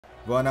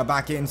Werner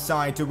back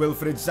inside to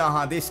Wilfried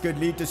Zaha. This could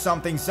lead to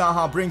something.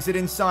 Zaha brings it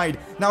inside.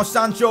 Now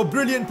Sancho,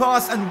 brilliant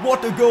pass, and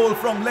what a goal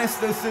from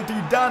Leicester City.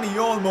 Dani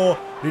Olmo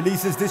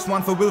releases this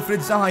one for Wilfried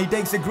Zaha. He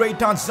takes a great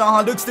touch.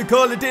 Zaha looks to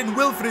curl it in.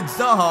 Wilfried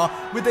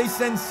Zaha with a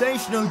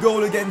sensational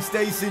goal against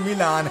AC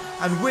Milan.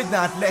 And with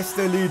that,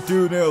 Leicester lead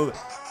 2-0.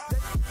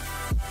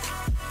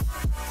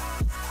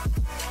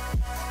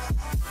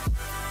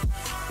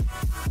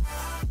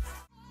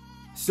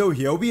 So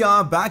here we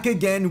are back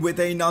again with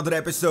another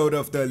episode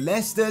of the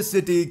Leicester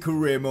City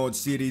Career Mode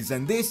series,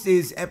 and this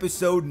is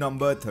episode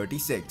number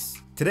 36.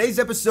 Today's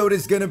episode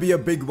is going to be a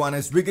big one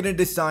as we're going to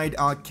decide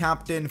our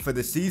captain for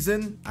the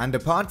season. And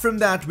apart from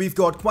that, we've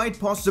got quite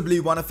possibly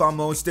one of our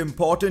most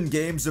important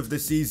games of the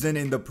season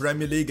in the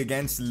Premier League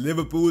against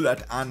Liverpool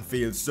at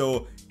Anfield.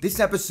 So this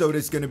episode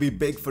is going to be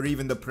big for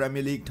even the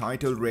Premier League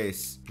title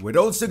race. We're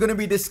also going to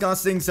be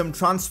discussing some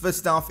transfer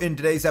stuff in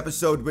today's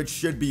episode, which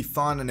should be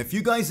fun. And if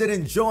you guys are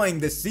enjoying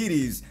this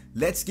series,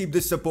 let's keep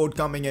the support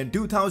coming in.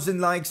 2,000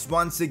 likes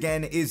once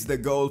again is the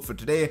goal for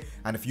today.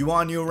 And if you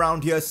are new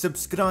around here,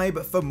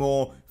 subscribe for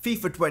more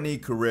FIFA 20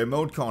 career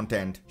mode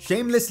content.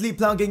 Shamelessly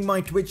plugging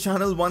my Twitch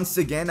channel once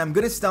again. I'm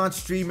gonna start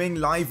streaming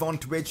live on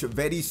Twitch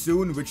very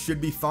soon, which should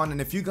be fun. And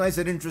if you guys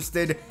are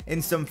interested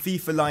in some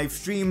FIFA live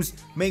streams,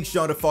 make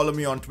sure to follow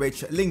me on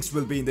Twitch. Links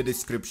will be in the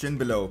description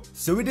below.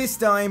 So it is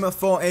time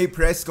for a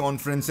press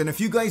conference, and if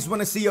you guys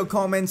want to see your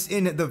comments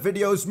in the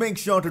videos, make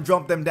sure to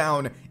drop them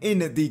down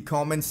in the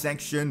comment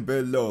section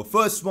below.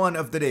 First one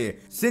of the day.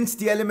 Since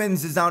the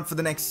Elements is out for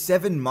the next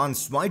 7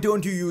 months, why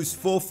don't you use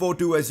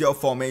 4-4-2 as your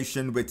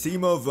formation with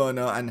Timo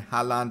Werner and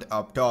Haaland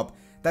up top?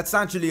 That's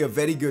actually a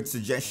very good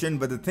suggestion,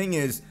 but the thing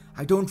is,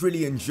 I don't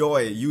really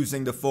enjoy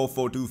using the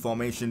 4-4-2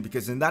 formation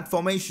because in that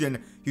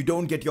formation, you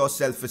don't get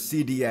yourself a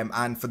CDM,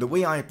 and for the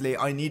way I play,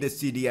 I need a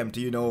CDM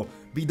to,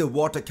 be the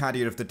water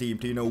carrier of the team,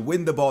 to,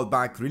 win the ball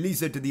back,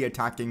 release it to the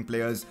attacking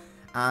players.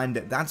 And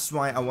that's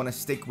why I want to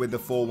stick with the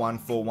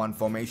 4-1-4-1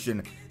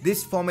 formation.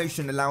 This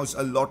formation allows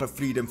a lot of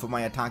freedom for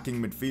my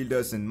attacking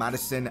midfielders in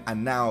Maddison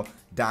and now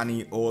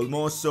Dani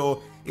Olmo.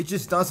 So it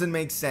just doesn't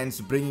make sense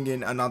bringing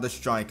in another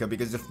striker,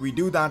 because if we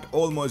do that,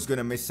 Olmo is going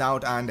to miss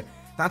out, and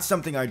that's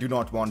something I do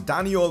not want.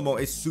 Dani Olmo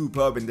is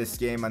superb in this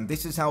game, and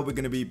this is how we're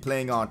going to be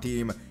playing our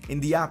team in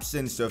the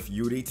absence of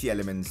Yuri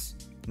Tielemans.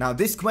 Now,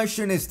 this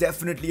question is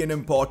definitely an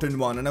important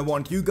one, and I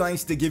want you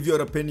guys to give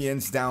your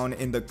opinions down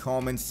in the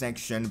comment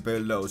section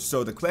below.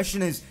 So the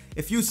question is,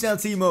 if you sell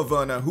Timo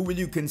Werner, who will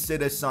you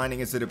consider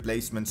signing as a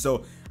replacement?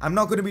 So I'm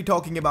not going to be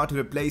talking about a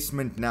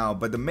replacement now,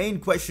 but the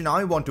main question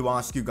I want to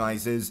ask you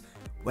guys is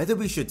whether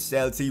we should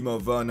sell Timo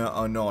Werner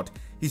or not.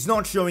 He's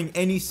not showing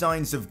any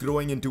signs of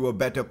growing into a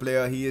better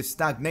player. He is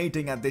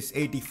stagnating at this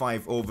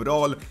 85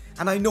 overall,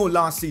 and I know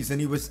last season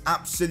he was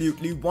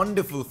absolutely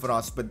wonderful for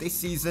us, but this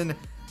season,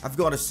 I've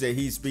got to say,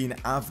 he's been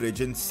average.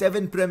 In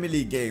 7 Premier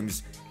League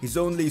games, he's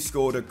only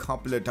scored a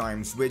couple of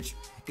times, which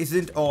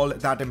isn't all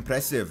that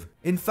impressive.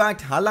 In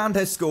fact, Haaland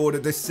has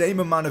scored the same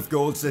amount of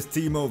goals as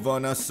Timo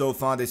Werner so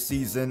far this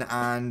season,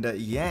 and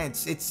yeah,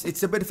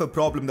 it's a bit of a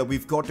problem that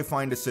we've got to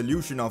find a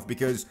solution of,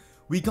 because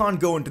we can't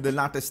go into the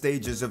latter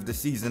stages of the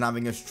season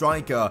having a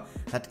striker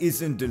that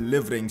isn't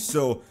delivering.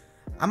 So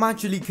I'm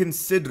actually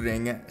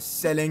considering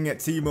selling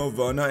Timo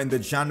Werner in the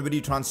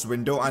January transfer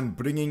window and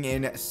bringing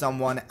in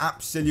someone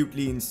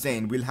absolutely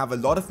insane. We'll have a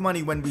lot of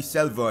money when we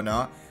sell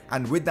Werner,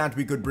 and with that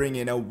we could bring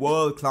in a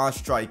world-class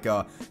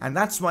striker. And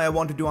that's why I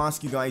wanted to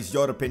ask you guys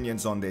your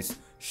opinions on this.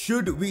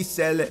 Should we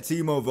sell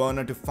Timo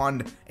Werner to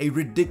fund a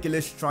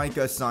ridiculous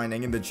striker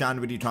signing in the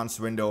January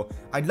transfer window?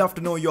 I'd love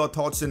to know your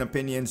thoughts and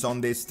opinions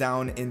on this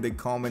down in the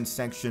comment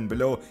section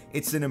below.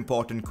 It's an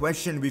important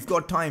question. We've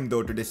got time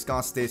though to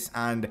discuss this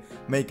and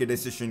make a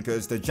decision,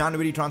 because the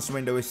January transfer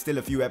window is still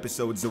a few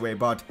episodes away,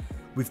 but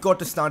we've got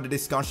to start a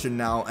discussion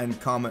now and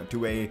come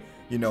to a,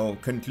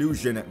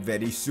 conclusion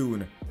very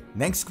soon.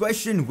 Next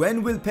question,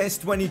 when will PES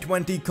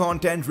 2020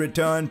 content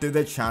return to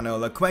the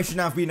channel? A question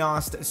I've been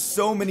asked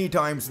so many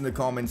times in the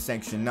comment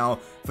section. Now,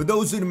 for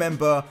those who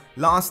remember,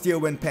 last year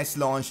when PES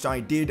launched, I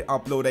did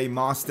upload a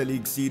Master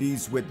League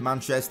series with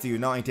Manchester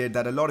United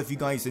that a lot of you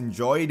guys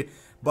enjoyed.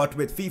 But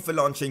with FIFA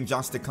launching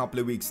just a couple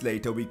of weeks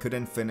later, we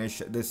couldn't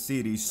finish the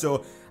series.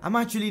 So I'm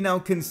actually now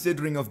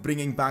considering of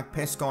bringing back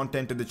PES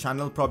content to the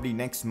channel probably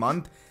next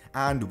month.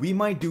 And we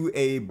might do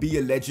a Be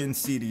a Legend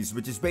series,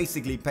 which is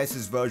basically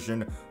PES's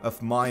version of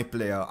My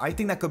Player. I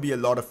think that could be a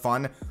lot of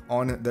fun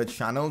on the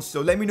channel, so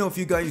let me know if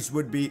you guys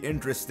would be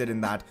interested in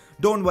that.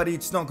 Don't worry,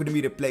 it's not going to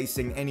be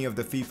replacing any of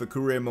the FIFA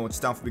career mode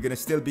stuff. We're going to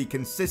still be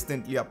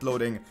consistently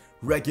uploading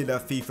regular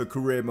FIFA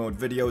career mode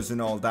videos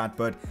and all that,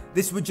 but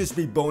this would just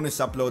be bonus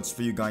uploads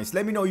for you guys.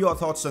 Let me know your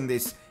thoughts on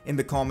this in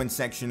the comment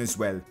section as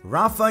well.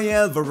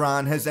 Raphael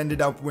Varane has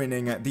ended up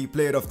winning the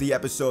Player of the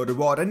Episode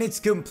award, and it's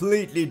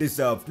completely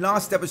deserved.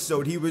 Last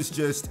episode he was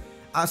just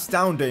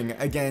astounding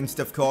against,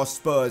 of course,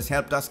 Spurs,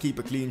 helped us keep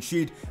a clean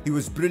sheet. He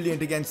was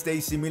brilliant against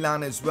AC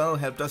Milan as well,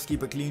 helped us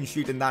keep a clean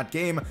sheet in that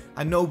game,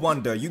 and no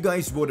wonder you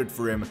guys voted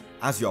for him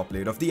as your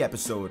Player of the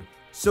Episode.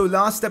 So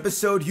last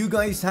episode, you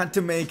guys had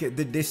to make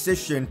the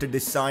decision to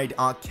decide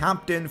our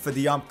captain for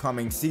the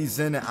upcoming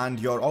season, and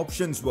your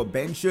options were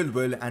Ben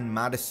Chilwell and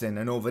Maddison,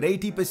 and over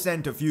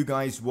 80% of you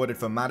guys voted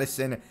for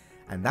Maddison,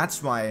 and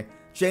that's why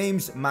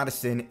James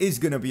Maddison is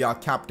going to be our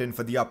captain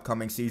for the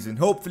upcoming season.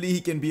 Hopefully he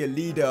can be a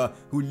leader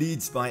who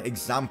leads by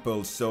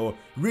example, so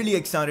really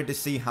excited to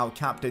see how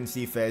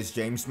captaincy fares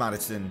James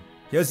Maddison.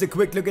 Here's a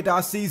quick look at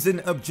our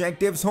season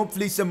objectives.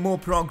 Hopefully some more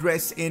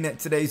progress in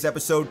today's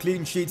episode.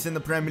 Clean sheets in the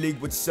Premier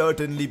League would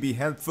certainly be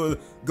helpful.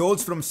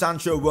 Goals from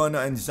Sancho, Werner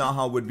and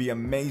Zaha would be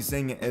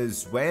amazing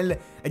as well.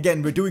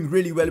 Again, we're doing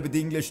really well with the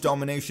English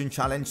domination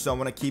challenge, so I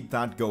want to keep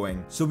that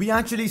going. So we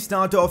actually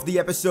start off the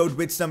episode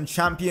with some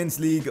Champions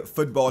League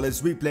football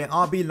as we play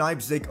RB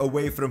Leipzig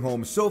away from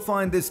home. So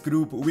far in this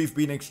group, we've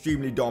been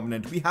extremely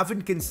dominant. We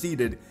haven't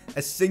conceded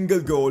a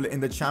single goal in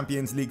the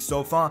Champions League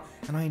so far,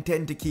 and I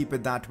intend to keep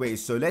it that way.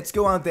 So let's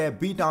go out there,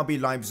 beat RB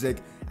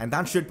Leipzig, and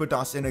that should put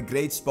us in a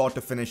great spot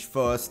to finish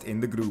first in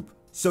the group.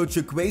 So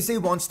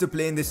Chukwueze wants to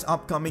play in this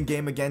upcoming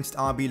game against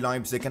RB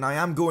Leipzig, and I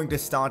am going to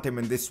start him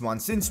in this one.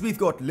 Since we've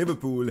got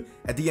Liverpool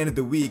at the end of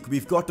the week,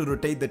 we've got to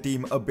rotate the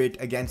team a bit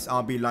against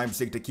RB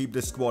Leipzig to keep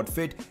the squad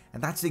fit,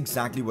 and that's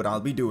exactly what I'll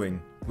be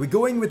doing. We're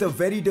going with a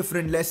very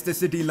different Leicester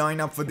City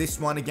lineup for this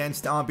one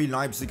against RB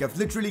Leipzig. I've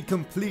literally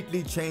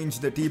completely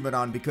changed the team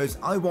around because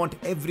I want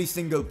every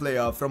single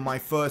player from my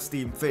first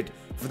team fit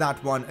for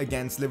that one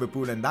against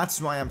Liverpool, and that's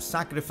why I'm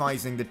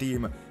sacrificing the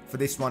team for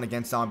this one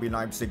against RB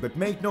Leipzig. But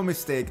make no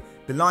mistake,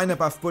 the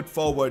lineup I've put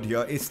forward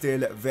here is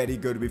still very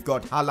good. We've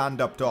got Haaland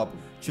up top,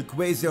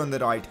 Chukwueze on the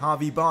right,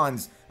 Harvey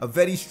Barnes, a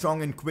very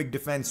strong and quick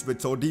defense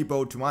with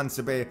Todibo,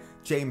 Tuanzebe,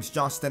 James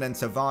Justin and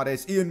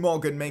Tavares. Ian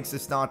Morgan makes a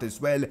start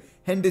as well.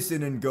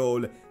 Henderson in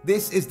goal.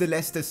 This is the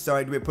Leicester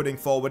side we're putting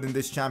forward in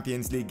this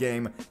Champions League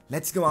game.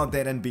 Let's go out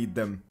there and beat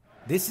them.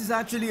 This is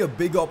actually a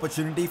big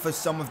opportunity for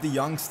some of the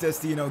youngsters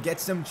to,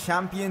 get some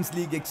Champions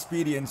League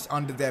experience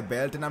under their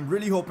belt, and I'm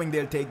really hoping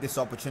they'll take this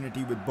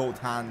opportunity with both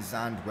hands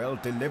and, well,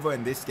 deliver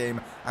in this game.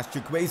 As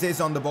Chukwueze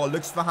is on the ball,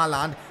 looks for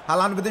Haaland.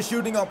 Haaland with the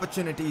shooting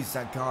opportunity.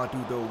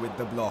 Zagadou though with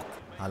the block.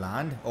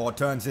 Haaland,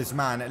 turns his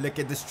man. Look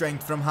at the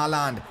strength from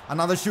Haaland.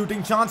 Another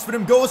shooting chance for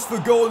him. Goes for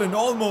goal and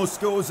almost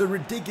scores a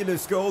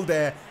ridiculous goal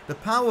there. The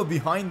power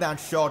behind that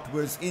shot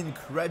was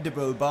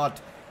incredible, but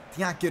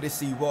the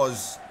accuracy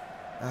was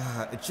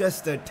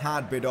just a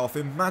tad bit off.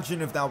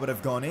 Imagine if that would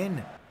have gone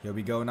in. Here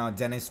we go now.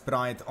 Dennis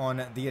Bright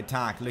on the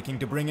attack, looking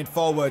to bring it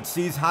forward.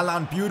 Sees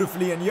Haaland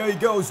beautifully, and here he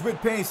goes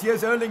with pace.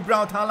 Here's Erling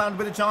Braut Haaland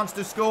with a chance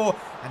to score,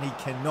 and he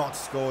cannot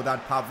score.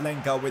 That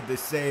Pavlenka with the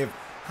save.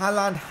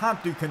 Haaland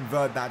had to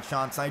convert that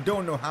chance. I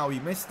don't know how he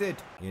missed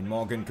it. Ian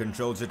Morgan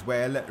controls it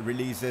well.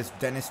 Releases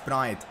Dennis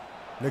Bright.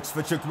 Looks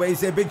for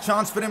Chukwueze, big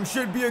chance for him,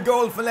 should be a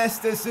goal for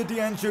Leicester City,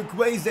 and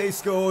Chukwueze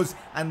scores,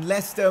 and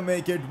Leicester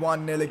make it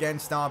 1-0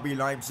 against RB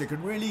Leipzig. A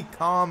really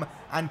calm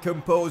and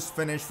composed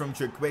finish from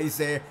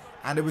Chukwueze,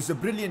 and it was a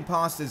brilliant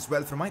pass as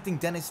well from, I think,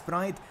 Dennis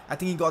Bright. I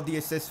think he got the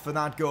assist for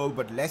that goal,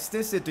 but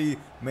Leicester City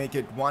make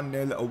it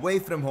 1-0 away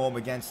from home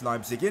against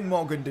Leipzig. Ian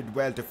Morgan did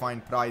well to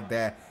find Pride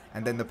there,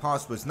 and then the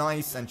pass was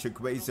nice, and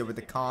Chukwueze with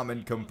a calm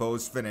and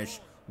composed finish.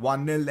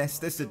 1-0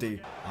 Leicester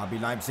City. RB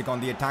Leipzig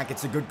on the attack.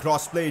 It's a good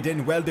cross played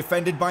in. Well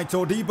defended by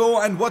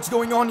Todibo. And what's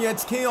going on here?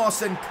 It's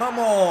chaos. And come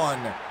on.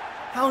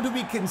 How do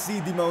we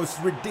concede the most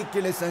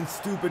ridiculous and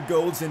stupid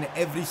goals in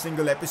every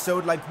single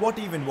episode? Like, what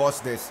even was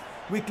this?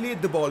 We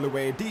cleared the ball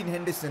away. Dean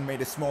Henderson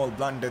made a small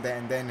blunder there.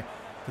 And then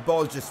the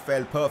ball just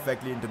fell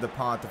perfectly into the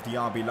path of the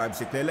RB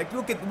Leipzig player. Like,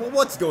 look at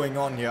what's going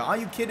on here. Are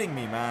you kidding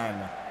me,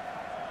 man?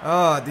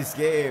 This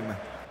game.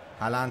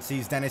 Haaland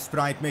sees Dennis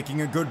Bright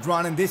making a good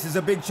run, and this is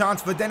a big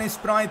chance for Dennis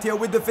Bright here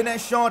with the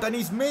finesse shot, and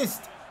he's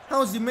missed.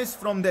 How's he missed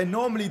from there?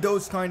 Normally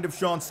those kind of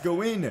shots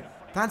go in.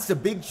 That's a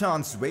big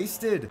chance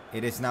wasted.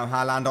 It is now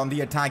Haaland on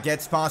the attack,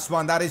 gets past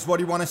one. That is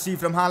what you want to see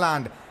from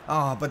Haaland.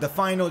 But the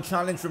final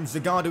challenge from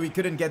Zagadou, he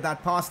couldn't get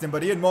that past him,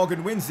 but Ian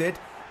Morgan wins it.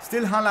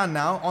 Still Haaland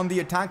now on the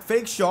attack,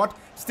 fake shot.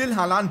 Still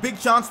Haaland, big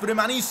chance for him,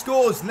 and he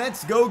scores.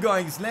 Let's go,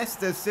 guys.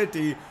 Leicester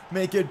City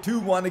make it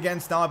 2-1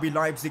 against RB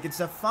Leipzig. It's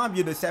a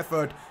fabulous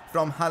effort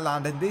from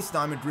Haaland, and this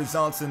time it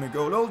results in a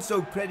goal.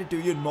 Also credit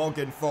to Ian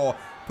Morgan for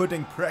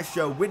putting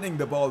pressure, winning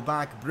the ball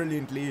back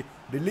brilliantly,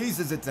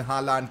 releases it to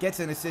Haaland,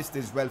 gets an assist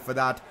as well for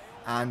that,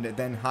 and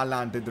then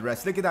Haaland did the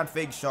rest. Look at that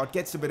fake shot,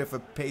 gets a bit of a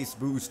pace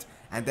boost,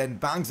 and then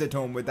bangs it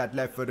home with that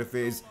left foot of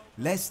his.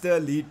 Leicester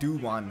lead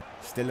 2-1.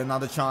 Still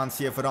another chance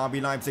here for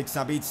RB Leipzig.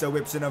 Sabitzer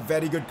whips in a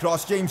very good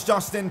cross. James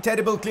Justin,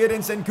 terrible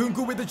clearance, and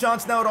Kunku with the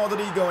chance now.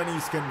 Rodrigo, and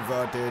he's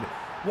converted.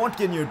 What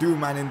can you do,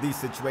 man, in these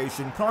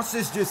situations?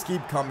 Crosses just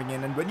keep coming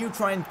in, and when you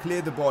try and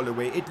clear the ball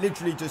away, it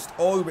literally just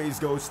always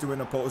goes to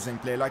an opposing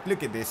player. Like,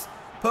 look at this.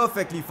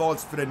 Perfectly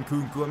false for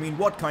Nkunku. I mean,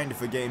 what kind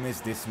of a game is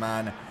this,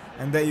 man?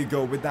 And there you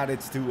go. With that,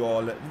 it's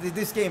 2-all.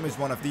 This game is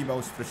one of the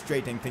most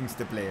frustrating things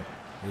to play.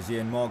 Here's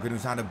Ian Morgan,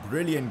 who's had a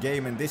brilliant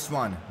game in this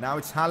one. Now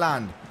it's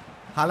Haaland.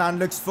 Haaland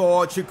looks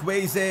for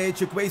Chukwueze.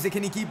 Chukwueze,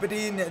 can he keep it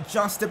in?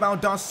 Just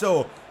about does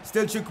so.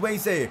 Still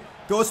Chukwueze.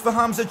 Goes for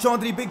Hamza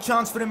Chaudhry. Big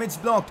chance for him. It's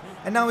blocked.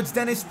 And now it's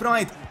Dennis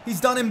Bright.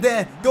 He's done him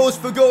there. Goes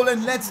for goal,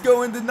 and let's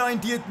go in the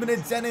 90th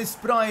minute. Dennis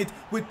Pride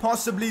with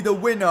possibly the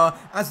winner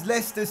as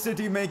Leicester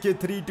City make it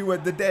 3-2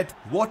 at the death.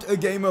 What a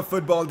game of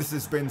football this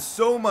has been.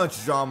 So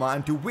much drama,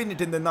 and to win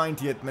it in the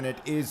 90th minute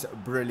is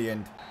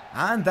brilliant.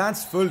 And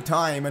that's full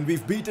time, and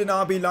we've beaten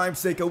RB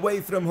Leipzig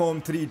away from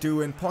home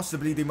 3-2 in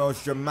possibly the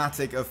most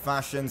dramatic of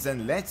fashions.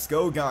 And let's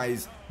go,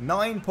 guys.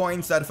 9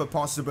 points out of a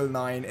possible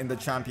 9 in the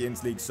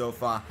Champions League so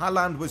far.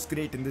 Haaland was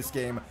great in this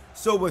game,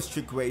 so was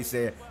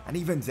Chukwueze, and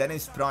even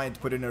Dennis Pride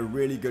put in a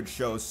really good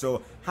show.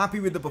 So happy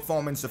with the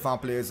performance of our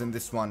players in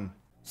this one.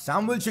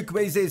 Samuel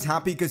Chukwueze is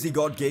happy because he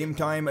got game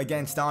time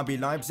against RB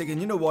Leipzig, and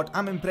you know what,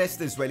 I'm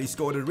impressed as well. He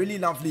scored a really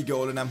lovely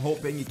goal, and I'm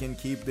hoping he can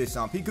keep this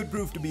up. He could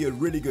prove to be a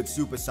really good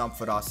super sub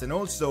for us. And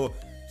also,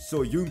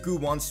 so Yunku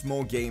wants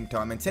more game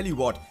time, and tell you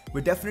what,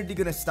 we're definitely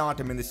going to start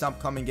him in this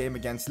upcoming game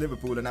against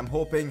Liverpool, and I'm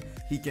hoping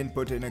he can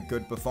put in a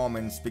good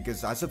performance,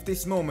 because as of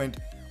this moment,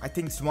 I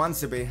think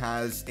Swansea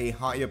has a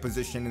higher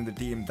position in the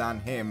team than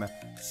him,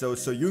 so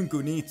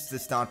Yunku needs to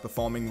start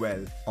performing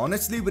well.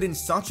 Honestly, we're in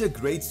such a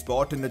great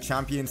spot in the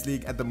Champions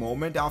League at the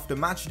moment. After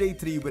match day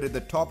 3, we're at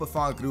the top of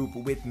our group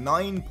with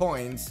 9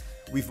 points.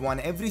 We've won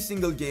every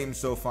single game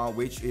so far,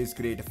 which is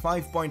great. A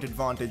 5-point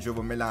advantage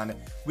over Milan.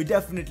 We're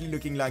definitely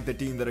looking like the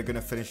team that are going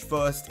to finish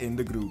first in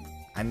the group.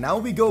 And now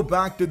we go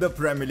back to the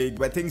Premier League,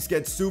 where things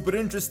get super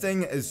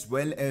interesting as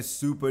well as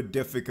super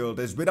difficult,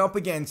 as we're up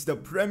against the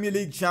Premier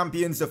League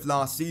champions of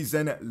last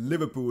season,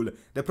 Liverpool.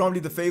 They're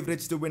probably the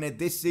favourites to win it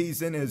this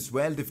season as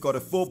well. They've got a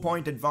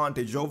 4-point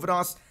advantage over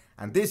us,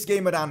 and this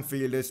game at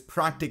Anfield is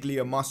practically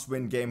a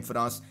must-win game for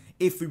us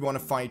if we want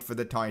to fight for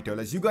the title.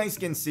 As you guys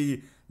can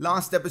see,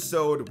 last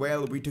episode,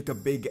 well, we took a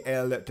big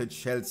L to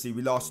Chelsea.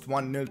 We lost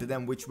 1-0 to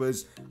them, which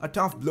was a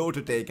tough blow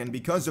to take, and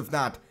because of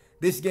that,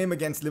 this game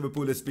against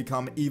Liverpool has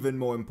become even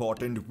more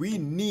important. We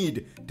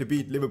need to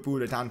beat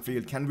Liverpool at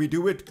Anfield. Can we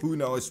do it? Who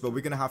knows, but we're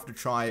going to have to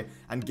try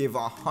and give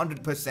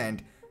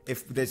 100%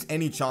 if there's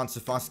any chance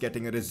of us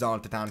getting a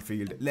result at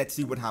Anfield. Let's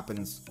see what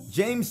happens.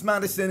 James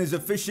Maddison is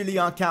officially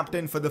our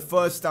captain for the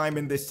first time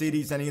in this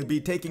series, and he'll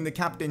be taking the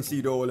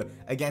captaincy role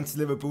against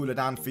Liverpool at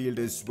Anfield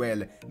as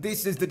well.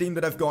 This is the team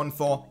that I've gone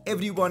for.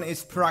 Everyone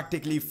is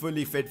practically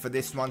fully fit for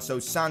this one, so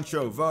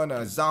Sancho,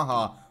 Werner,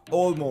 Zaha,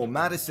 Olmo,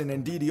 Maddison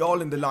and Didi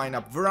all in the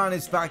lineup. Varane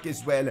is back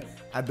as well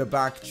at the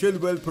back.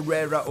 Chilwell,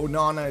 Pereira,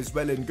 Onana as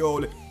well in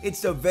goal.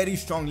 It's a very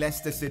strong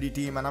Leicester City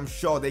team, and I'm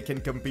sure they can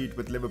compete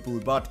with Liverpool.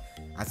 But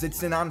as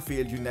it's in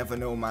Anfield, you never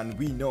know, man.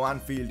 We know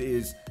Anfield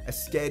is a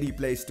scary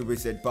place to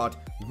visit, but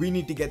we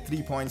need to get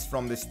 3 points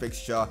from this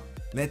fixture.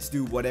 Let's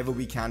do whatever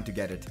we can to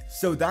get it.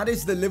 So that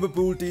is the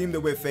Liverpool team that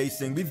we're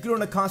facing. We've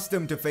grown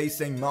accustomed to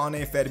facing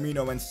Mane,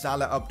 Firmino and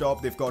Salah up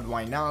top. They've got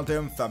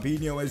Wijnaldum,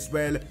 Fabinho as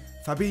well.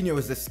 Fabinho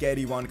is the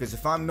scary one, because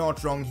if I'm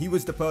not wrong, he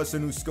was the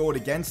person who scored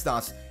against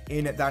us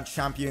in that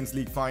Champions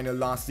League final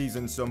last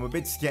season, so I'm a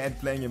bit scared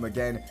playing him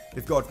again.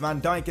 They've got Van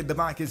Dijk at the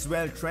back as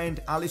well, Trent,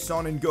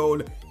 Alisson in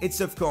goal.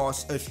 It's of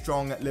course a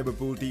strong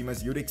Liverpool team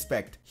as you'd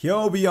expect.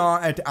 Here we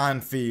are at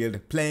Anfield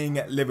playing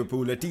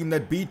Liverpool, a team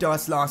that beat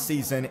us last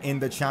season in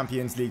the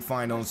Champions League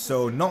finals,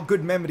 so not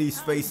good memories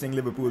facing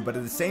Liverpool, but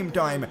at the same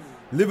time,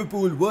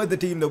 Liverpool were the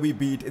team that we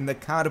beat in the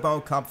Carabao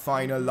Cup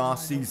final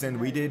last season.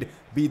 We did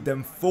beat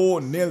them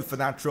 4-0 for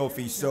that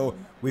trophy, so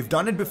we've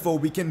done it before.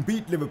 We can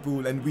beat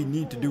Liverpool, and we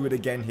need to do it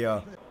again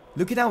here.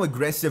 Look at how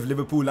aggressive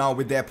Liverpool are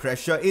with their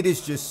pressure. It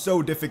is just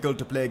so difficult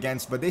to play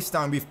against, but this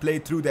time we've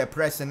played through their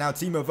press, and now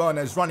Timo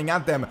Werner is running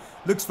at them.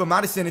 Looks for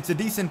Maddison. It's a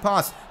decent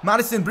pass.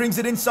 Maddison brings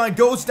it inside,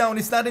 goes down.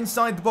 Is that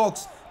inside the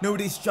box? No,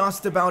 it is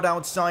just about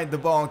outside the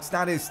box.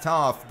 That is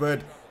tough,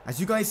 but as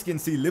you guys can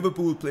see,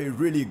 Liverpool play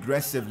really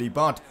aggressively,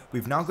 but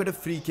we've now got a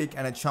free kick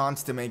and a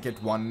chance to make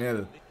it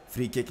 1-0.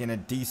 Free kick in a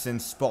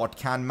decent spot.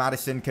 Can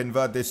Maddison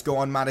convert this? Go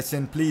on,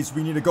 Maddison, please.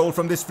 We need a goal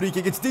from this free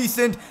kick. It's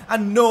decent.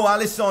 And no,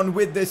 Alisson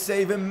with the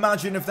save.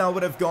 Imagine if that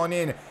would have gone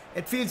in.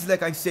 It feels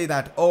like I say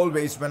that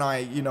always when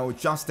I,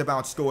 just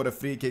about score a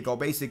free kick or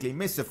basically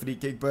miss a free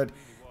kick, but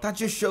that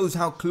just shows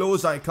how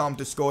close I come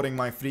to scoring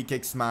my free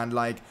kicks, man.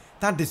 Like,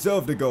 that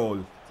deserved a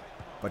goal.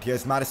 But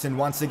here's Maddison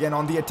once again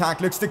on the attack.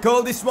 Looks to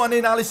curl this one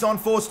in. Alisson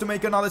forced to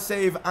make another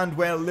save. And,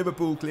 well,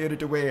 Liverpool cleared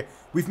it away.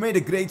 We've made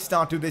a great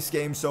start to this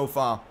game so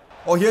far.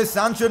 Oh, here's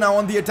Sancho now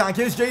on the attack.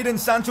 Here's Jadon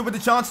Sancho with a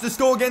chance to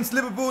score against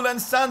Liverpool.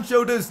 And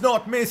Sancho does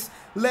not miss.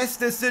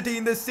 Leicester City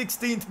in the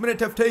 16th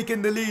minute have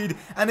taken the lead.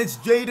 And it's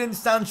Jadon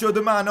Sancho,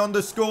 the man on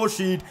the score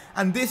sheet.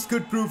 And this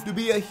could prove to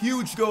be a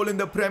huge goal in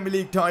the Premier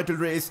League title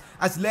race,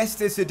 as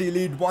Leicester City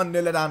lead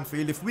 1-0 at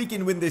Anfield. If we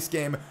can win this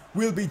game,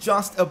 we'll be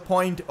just a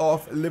point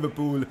off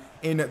Liverpool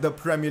in the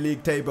Premier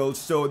League table.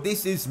 So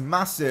this is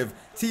massive.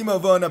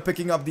 Timo Werner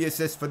picking up the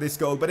assist for this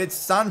goal, but it's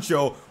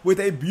Sancho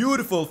with a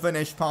beautiful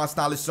finish past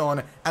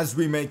Alisson as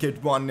we make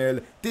it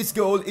 1-0. This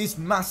goal is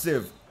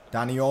massive.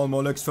 Dani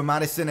Olmo looks for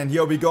Maddison, and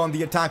here we go on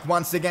the attack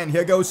once again.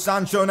 Here goes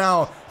Sancho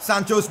now.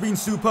 Sancho's been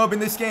superb in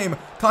this game.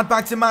 Cut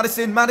back to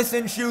Maddison.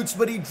 Maddison shoots,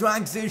 but he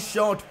drags his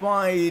shot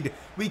wide.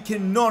 We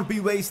cannot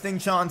be wasting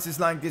chances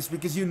like this,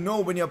 because you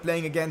know when you're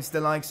playing against the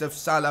likes of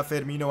Salah,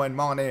 Firmino and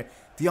Mane,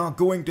 they are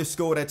going to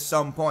score at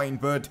some point,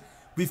 but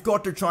We've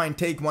got to try and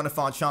take one of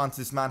our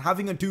chances, man.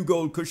 Having a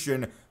 2-goal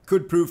cushion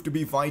could prove to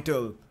be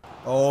vital.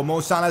 Oh, Mo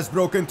Salah's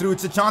broken through.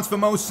 It's a chance for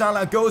Mo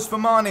Salah. Goes for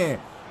Mane.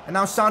 And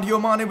now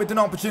Sadio Mane with an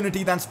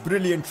opportunity. That's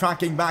brilliant.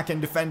 Tracking back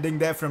and defending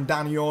there from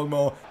Dani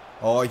Olmo.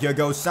 Oh, here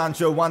goes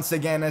Sancho once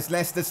again as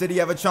Leicester City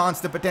have a chance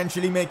to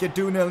potentially make it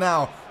 2-0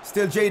 now.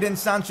 Still Jadon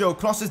Sancho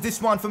crosses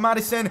this one for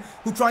Maddison,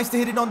 who tries to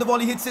hit it on the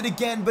volley, hits it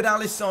again, but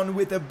Alisson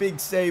with a big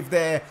save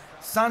there.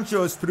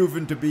 Sancho has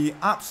proven to be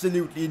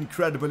absolutely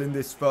incredible in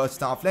this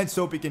first half. Let's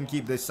hope he can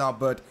keep this up,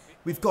 but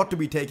we've got to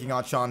be taking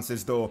our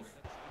chances though.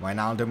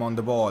 Wijnaldum on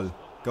the ball.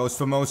 Goes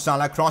for Mo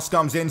Salah, cross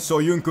comes in,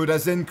 Soyuncu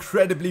does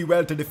incredibly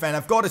well to defend.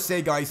 I've got to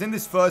say guys, in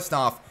this first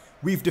half,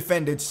 we've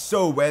defended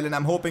so well and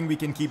I'm hoping we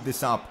can keep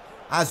this up.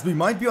 As we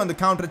might be on the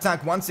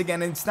counter-attack once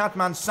again, and it's that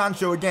man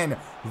Sancho again,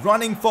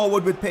 running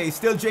forward with pace.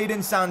 Still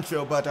Jadon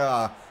Sancho, but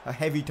a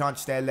heavy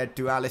touch there led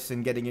to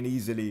Alisson getting in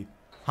easily.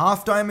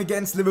 Half-time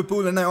against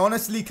Liverpool, and I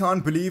honestly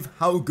can't believe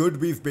how good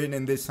we've been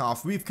in this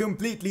half. We've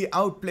completely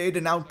outplayed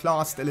and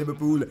outclassed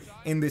Liverpool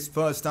in this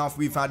first half.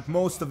 We've had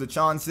most of the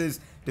chances.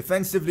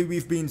 Defensively,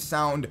 we've been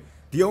sound.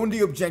 The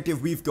only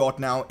objective we've got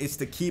now is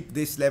to keep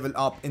this level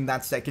up in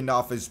that second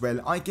half as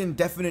well. I can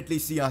definitely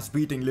see us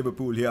beating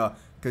Liverpool here,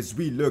 because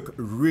we look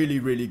really,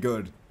 really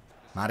good.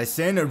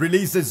 Maddison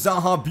releases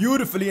Zaha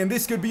beautifully, and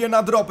this could be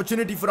another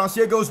opportunity for us.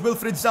 Here goes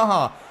Wilfried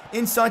Zaha.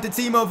 Inside to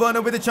Timo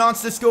Werner with a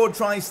chance to score.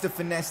 Tries to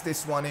finesse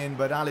this one in,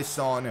 but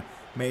Alisson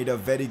made a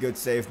very good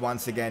save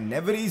once again.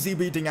 Never easy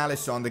beating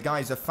Alisson. The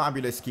guy's a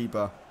fabulous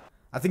keeper.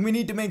 I think we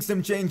need to make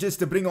some changes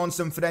to bring on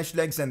some fresh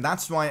legs, and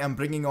that's why I'm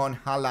bringing on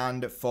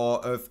Haaland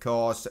for, of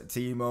course,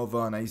 Timo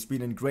Werner. He's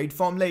been in great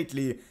form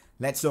lately.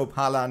 Let's hope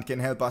Haaland can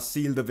help us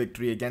seal the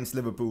victory against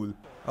Liverpool.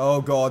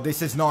 Oh god,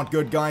 this is not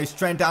good guys.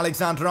 Trent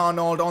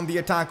Alexander-Arnold on the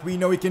attack. We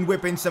know he can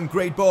whip in some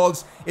great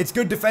balls. It's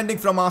good defending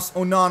from us.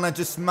 Onana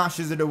just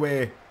smashes it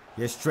away.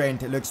 Yes,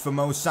 Trent looks for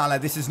Mo Salah.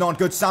 This is not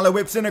good. Salah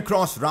whips in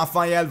across.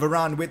 Rafael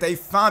Varane with a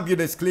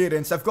fabulous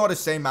clearance. I've got to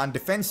say, man,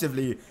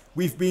 defensively,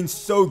 we've been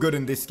so good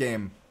in this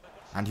game.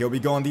 And here we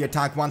go on the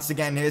attack once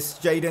again. Here's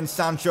Jadon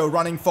Sancho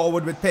running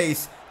forward with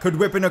pace. Could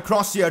whip in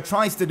across here.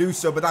 Tries to do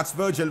so, but that's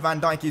Virgil van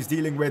Dijk he's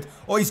dealing with.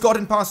 Oh, he's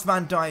gotten past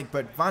Van Dijk,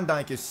 but Van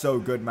Dijk is so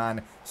good,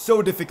 man.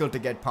 So difficult to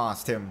get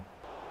past him.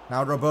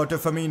 Now Roberto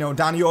Firmino.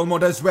 Dani Olmo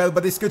does well,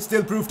 but this could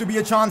still prove to be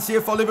a chance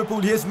here for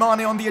Liverpool. Here's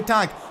Mane on the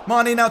attack.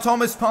 Mane now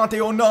Thomas Partey.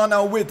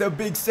 Onana with a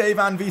big save,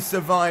 and we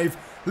survive.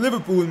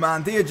 Liverpool,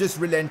 man, they are just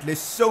relentless.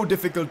 So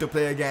difficult to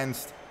play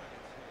against.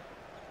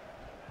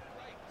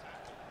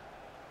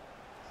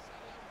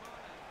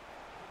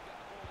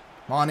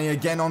 Mane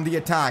again on the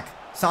attack.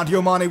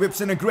 Sadio Mane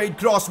whips in a great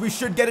cross. We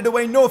should get it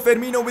away. No,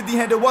 Firmino with the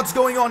header. What's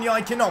going on here?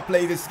 I cannot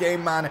play this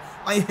game, man.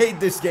 I hate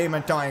this game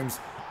at times.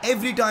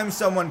 Every time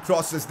someone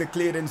crosses, the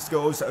clearance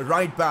goes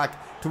right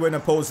back to an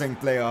opposing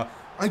player.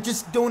 I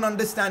just don't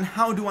understand.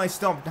 How do I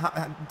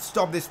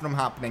stop this from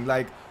happening?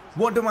 Like,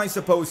 what am I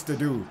supposed to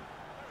do?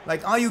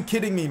 Like, are you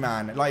kidding me,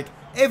 man? Like,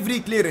 every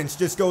clearance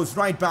just goes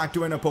right back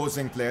to an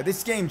opposing player.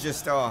 This game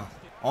just,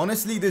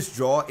 Honestly, this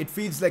draw, it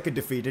feels like a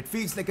defeat. It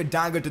feels like a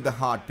dagger to the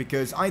heart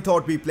because I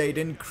thought we played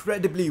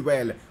incredibly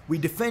well. We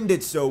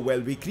defended so well.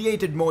 We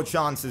created more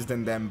chances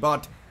than them.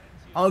 But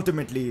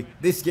ultimately,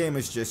 this game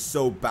is just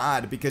so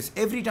bad because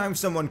every time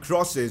someone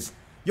crosses,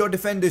 your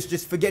defenders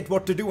just forget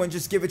what to do and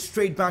just give it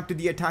straight back to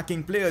the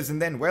attacking players.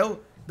 And then, well,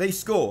 they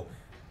score.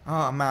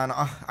 Ah, man,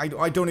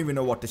 I don't even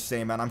know what to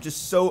say, man. I'm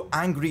just so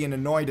angry and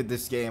annoyed at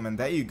this game. And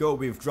there you go,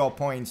 we've dropped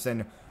points.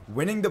 And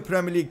winning the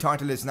Premier League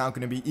title is now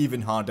going to be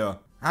even harder.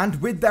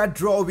 And with that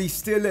draw, we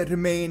still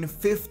remain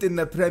 5th in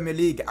the Premier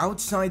League,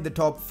 outside the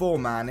top 4,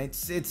 man.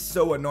 It's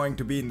so annoying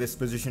to be in this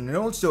position. And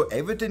also,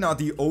 Everton are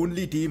the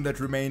only team that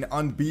remain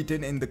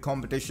unbeaten in the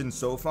competition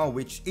so far,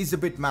 which is a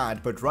bit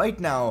mad. But right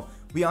now,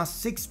 we are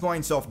 6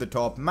 points off the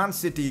top. Man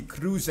City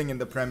cruising in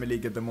the Premier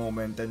League at the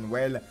moment. And,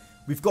 well,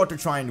 we've got to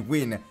try and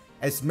win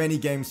as many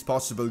games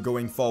possible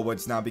going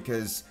forwards now,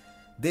 because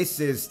this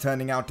is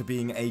turning out to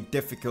being a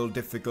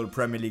difficult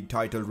Premier League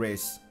title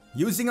race.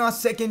 Using our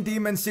second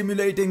team and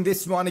simulating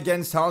this one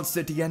against Hull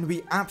City, and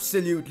we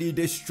absolutely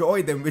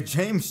destroy them with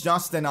James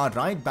Justin, our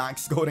right back,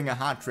 scoring a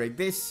hat-trick.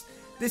 This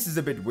is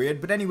a bit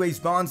weird, but anyways,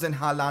 Barnes and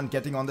Haaland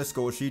getting on the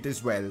score sheet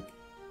as well.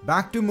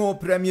 Back to more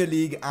Premier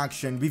League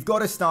action. We've got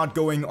to start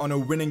going on a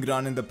winning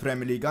run in the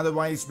Premier League,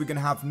 otherwise we're going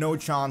to have no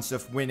chance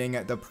of winning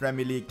the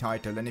Premier League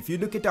title. And if you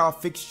look at our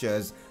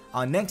fixtures,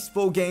 our next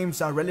 4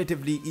 games are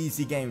relatively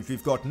easy games.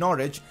 We've got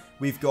Norwich,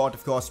 we've got,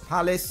 of course,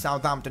 Palace,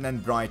 Southampton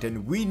and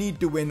Brighton. We need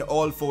to win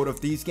all 4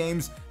 of these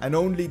games, and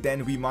only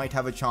then we might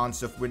have a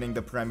chance of winning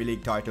the Premier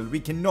League title. We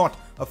cannot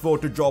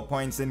afford to drop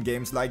points in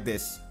games like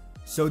this.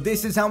 So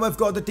this is how I've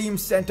got the team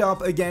set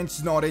up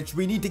against Norwich.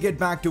 We need to get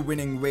back to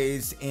winning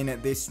ways in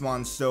this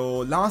one. So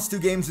last 2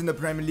 games in the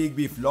Premier League,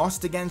 we've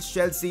lost against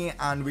Chelsea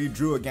and we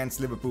drew against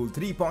Liverpool.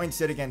 3 points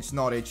here against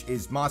Norwich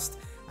is must.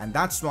 And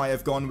that's why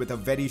I've gone with a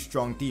very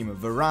strong team.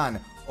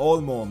 Varane,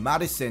 Olmo,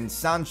 Maddison,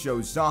 Sancho,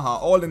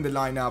 Zaha, all in the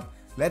lineup.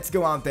 Let's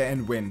go out there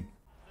and win.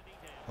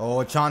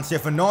 Oh, chance here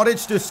for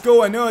Norwich to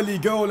score an early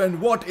goal.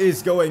 And what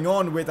is going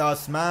on with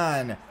us,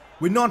 man?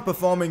 We're not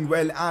performing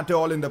well at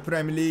all in the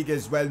Premier League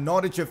as well.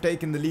 Norwich have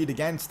taken the lead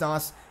against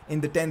us in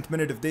the 10th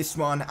minute of this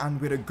one, and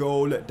we're a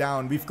goal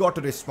down. We've got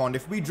to respond.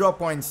 If we drop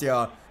points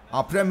here,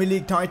 our Premier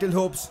League title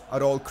hopes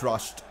are all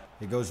crushed.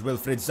 Here goes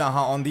Wilfried Zaha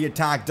on the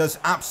attack. Does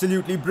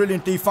absolutely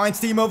brilliantly.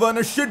 Finds Timo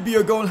Werner. Should be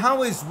a goal.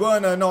 How is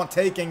Werner not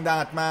taking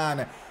that,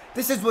 man?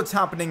 This is what's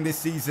happening this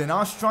season.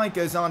 Our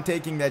strikers aren't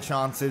taking their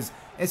chances,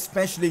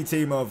 especially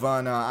Timo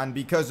Werner, and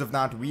because of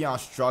that, we are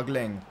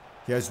struggling.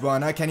 Here's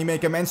Werner. Can he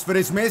make amends for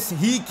his miss?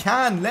 He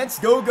can. Let's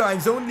go,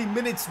 guys. Only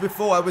minutes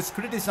before, I was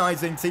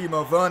criticizing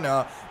Timo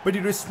Werner, but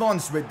he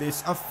responds with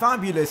this. A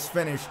fabulous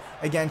finish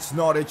against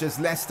Norwich as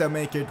Leicester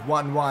make it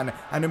 1-1.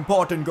 An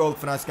important goal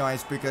for us,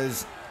 guys,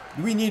 because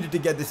we needed to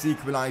get this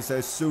equalizer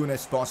as soon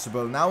as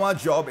possible. Now our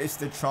job is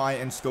to try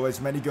and score as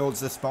many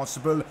goals as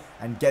possible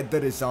and get the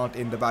result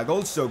in the bag.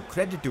 Also,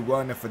 credit to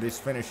Werner for this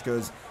finish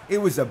because it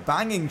was a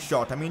banging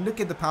shot. I mean, look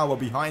at the power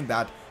behind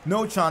that.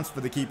 No chance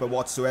for the keeper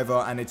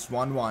whatsoever, and it's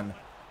 1-1.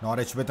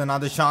 Norwich with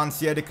another chance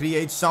here to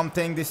create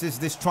something. This is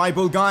this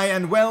tribal guy,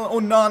 and well,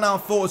 Onana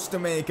forced to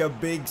make a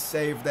big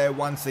save there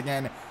once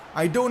again.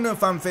 I don't know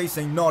if I'm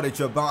facing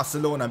Norwich or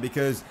Barcelona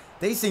because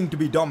they seem to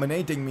be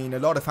dominating me in a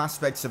lot of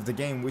aspects of the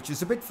game, which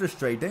is a bit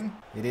frustrating.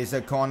 It is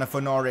a corner for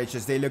Norwich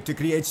as they look to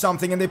create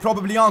something, and they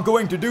probably are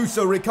going to do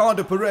so.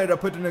 Ricardo Pereira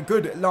put in a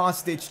good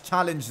last-ditch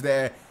challenge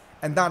there,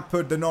 and that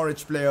put the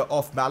Norwich player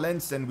off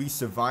balance, and we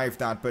survived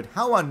that. But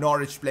how are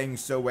Norwich playing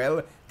so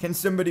well? Can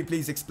somebody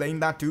please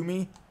explain that to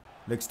me?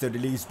 Looks to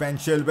release Ben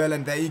Chilwell,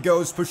 and there he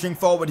goes, pushing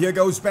forward. Here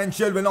goes Ben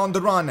Chilwell on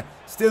the run.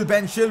 Still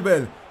Ben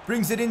Chilwell.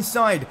 Brings it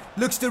inside.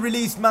 Looks to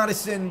release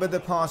Maddison, but the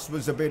pass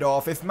was a bit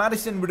off. If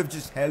Maddison would have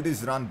just held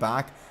his run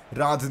back,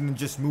 rather than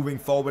just moving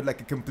forward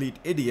like a complete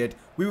idiot,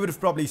 we would have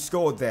probably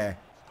scored there.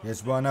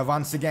 Here's Werner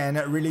once again.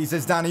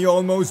 Releases Dani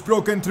Olmo's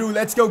broken through.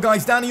 Let's go,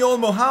 guys. Dani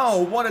Olmo,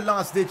 how? What a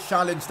last-ditch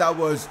challenge that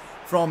was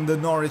from the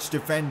Norwich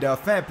defender.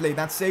 Fair play.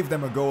 That saved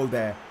them a goal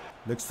there.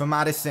 Looks for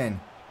Maddison,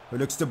 who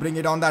looks to bring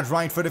it on that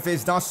right foot of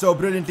his. Does so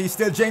brilliantly.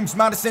 Still James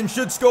Maddison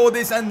should score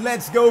this, and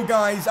let's go,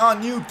 guys. Our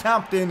new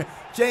captain,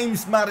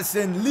 James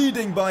Maddison,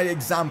 leading by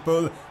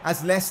example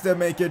as Leicester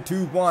make it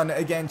 2-1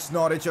 against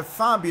Norwich. A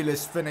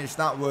fabulous finish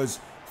that was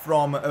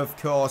from, of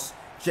course,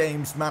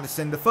 James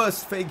Maddison. The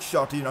first fake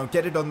shot, you know,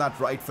 get it on that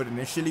right foot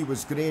initially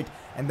was great,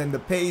 and then the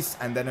pace,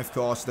 and then of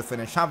course the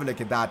finish. Have a look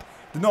at that.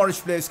 The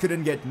Norwich players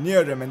couldn't get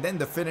near him, and then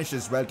the finish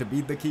as well to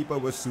beat the keeper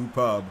was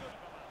superb.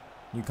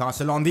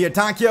 Newcastle on the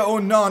attack here.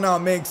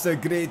 Onana makes a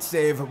great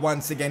save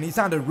once again. He's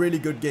had a really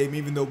good game,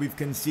 even though we've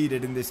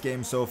conceded in this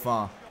game so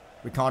far.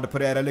 Ricardo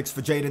Pereira looks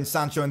for Jadon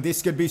Sancho, and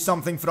this could be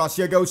something for us.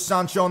 Here goes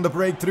Sancho on the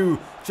breakthrough.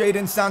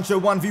 Jadon Sancho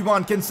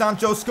 1v1. Can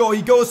Sancho score?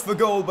 He goes for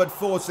goal, but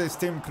forces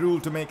Tim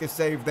Krul to make a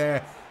save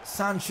there.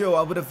 Sancho,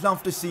 I would have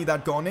loved to see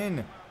that gone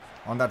in.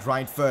 On that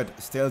right foot,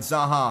 still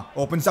Zaha.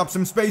 Opens up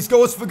some space,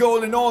 goes for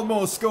goal, and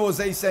almost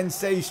scores a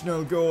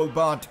sensational goal,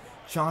 but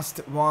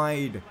just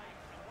wide.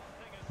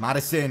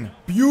 Maddison,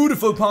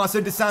 beautiful pass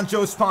into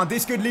Sancho's path.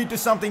 This could lead to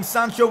something.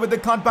 Sancho with the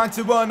cutback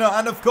to Werner,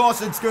 and of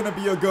course it's going to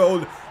be a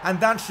goal. And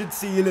that should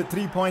seal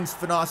 3 points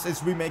for us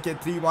as we make it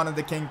 3-1 at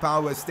the King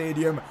Power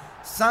Stadium.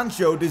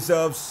 Sancho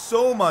deserves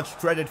so much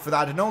credit for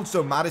that, and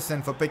also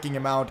Maddison for picking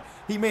him out.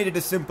 He made it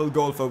a simple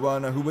goal for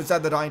Werner, who was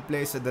at the right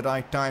place at the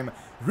right time.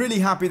 Really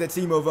happy that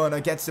Timo Werner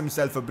gets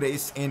himself a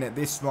brace in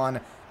this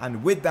one.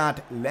 And with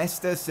that,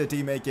 Leicester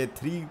City make it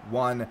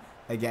 3-1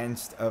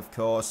 against, of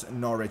course,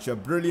 Norwich. A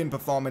brilliant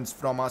performance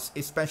from us,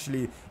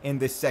 especially in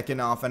this second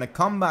half, and a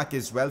comeback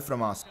as well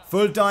from us.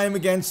 Full time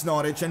against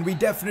Norwich, and we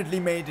definitely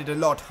made it a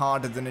lot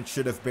harder than it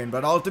should have been,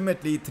 but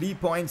ultimately 3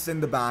 points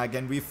in the bag,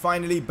 and we're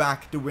finally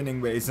back to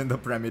winning ways in the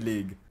Premier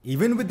League.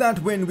 Even with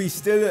that win, we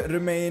still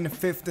remain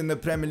 5th in the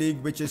Premier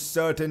League, which is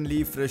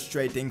certainly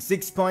frustrating.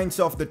 6 points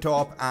off the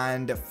top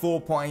and 4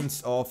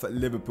 points off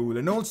Liverpool,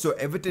 and also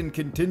Everton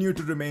continue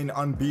to remain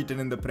unbeaten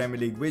in the Premier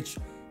League, which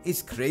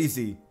is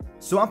crazy.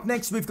 So up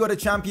next, we've got a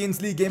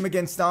Champions League game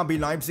against RB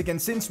Leipzig, and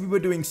since we were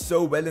doing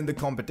so well in the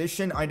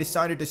competition, I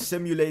decided to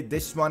simulate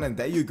this one, and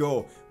there you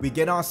go. We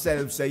get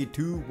ourselves a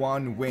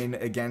 2-1 win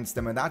against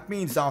them, and that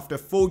means after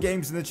 4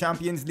 games in the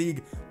Champions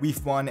League,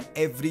 we've won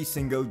every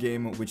single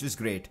game, which is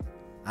great.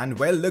 And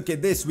well, look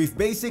at this. We've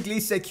basically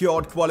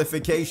secured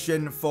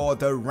qualification for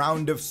the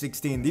round of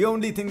 16. The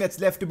only thing that's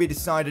left to be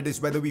decided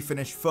is whether we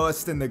finish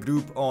first in the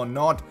group or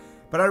not.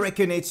 But I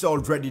reckon it's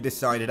already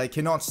decided. I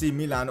cannot see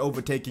Milan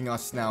overtaking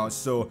us now,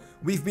 so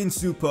we've been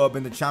superb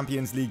in the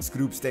Champions League's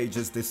group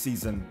stages this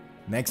season.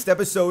 Next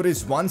episode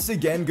is once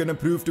again gonna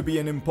prove to be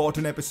an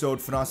important episode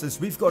for us,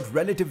 as we've got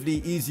relatively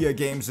easier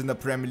games in the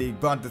Premier League,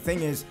 but the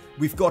thing is,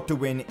 we've got to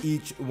win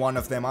each one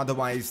of them,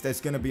 otherwise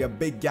there's gonna be a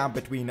big gap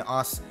between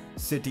us,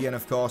 City, and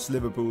of course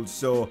Liverpool.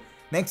 So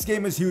Next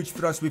game is huge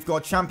for us. We've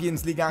got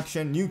Champions League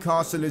action,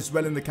 Newcastle as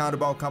well in the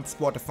Carabao Cup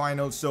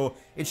quarterfinals, so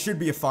it should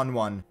be a fun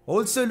one.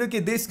 Also, look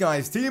at this,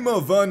 guys.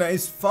 Timo Werner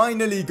is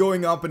finally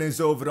going up in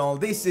his overall.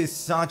 This is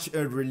such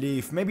a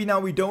relief. Maybe now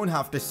we don't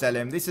have to sell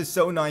him. This is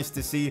so nice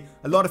to see.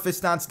 A lot of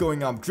his stats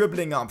going up,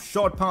 dribbling up,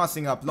 short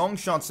passing up, long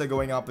shots are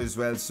going up as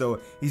well.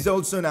 So he's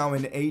also now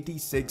an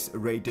 86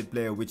 rated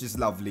player, which is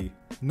lovely.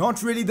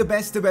 Not really the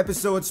best of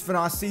episodes for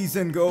our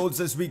season goals,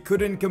 as we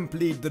couldn't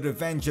complete the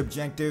revenge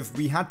objective.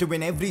 We had to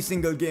win every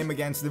single game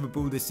against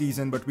Liverpool this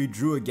season, but we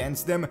drew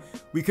against them.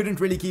 We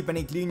couldn't really keep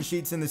any clean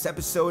sheets in this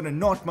episode, and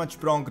not much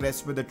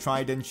progress with the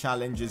Trident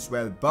challenge as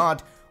well.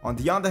 But on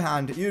the other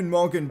hand, Ian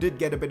Morgan did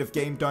get a bit of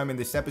game time in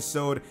this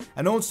episode,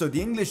 and also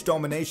the English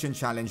domination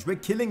challenge. We're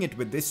killing it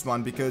with this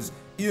one because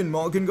Ian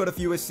Morgan got a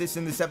few assists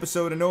in this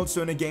episode, and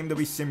also in a game that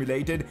we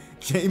simulated,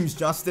 James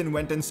Justin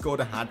went and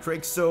scored a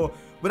hat-trick. So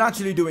we're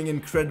actually doing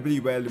incredibly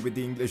well with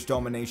the English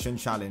domination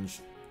challenge.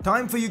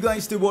 Time for you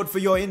guys to vote for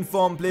your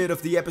informed player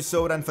of the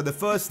episode, and for the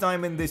first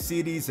time in this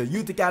series, a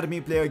Youth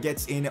Academy player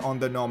gets in on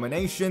the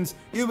nominations.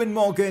 Ewan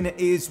Morgan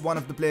is one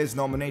of the players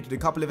nominated. A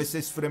couple of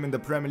assists for him in the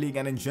Premier League,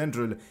 and in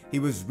general, he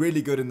was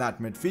really good in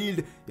that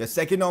midfield. Your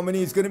second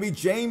nominee is going to be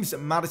James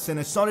Maddison.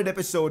 A solid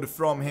episode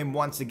from him,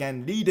 once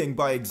again leading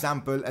by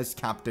example as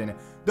captain.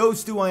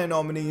 Those two are your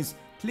nominees.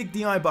 Click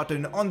the I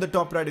button on the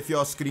top right of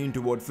your screen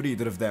to vote for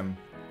either of them.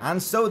 And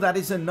so that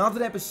is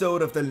another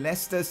episode of the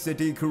Leicester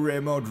City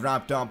career mode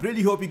wrapped up.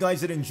 Really hope you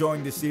guys are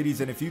enjoying this series,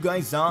 and if you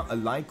guys are, a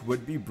like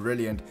would be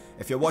brilliant.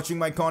 If you're watching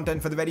my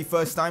content for the very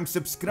first time,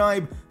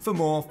 subscribe for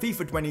more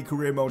FIFA 20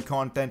 career mode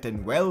content,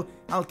 and well,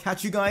 I'll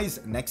catch you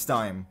guys next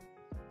time.